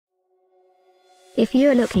If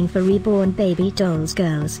you're looking for reborn baby dolls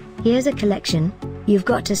girls, here's a collection you've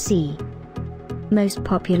got to see. Most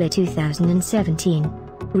popular 2017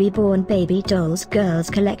 Reborn Baby Dolls Girls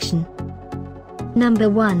Collection. Number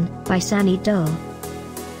 1, by SanyDoll.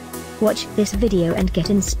 Watch this video and get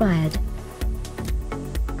inspired.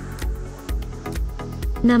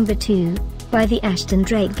 Number 2, by the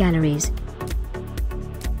Ashton-Drake Galleries.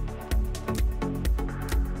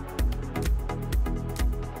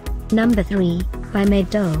 Number 3, by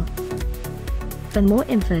MaiDe. For more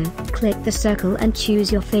info, click the circle and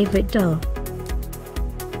choose your favorite doll.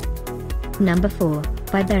 Number 4,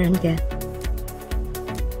 by Berenguer.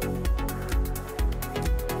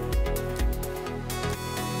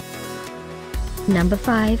 Number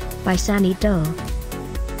 5, by SanyDoll.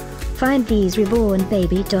 Find these reborn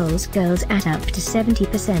baby dolls girls at up to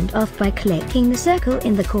 70% off by clicking the circle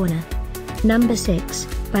in the corner. Number 6,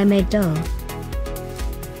 by MaiDe.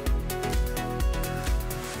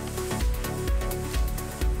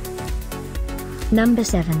 Number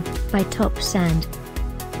 7, by Top Sand.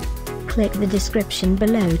 Click the description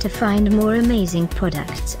below to find more amazing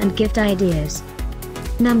products and gift ideas.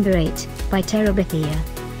 Number 8, by Berenguer.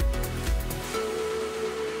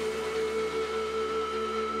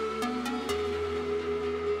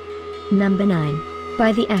 Number 9,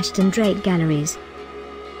 by the Ashton-Drake Galleries.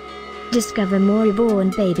 Discover more reborn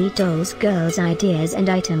baby dolls girls ideas and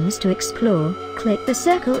items to explore, click the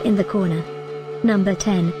circle in the corner. Number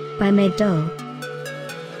 10, by MaiDe.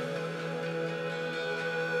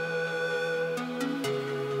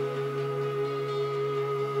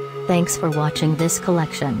 Thanks for watching this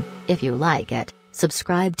collection. If you like it,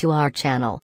 subscribe to our channel.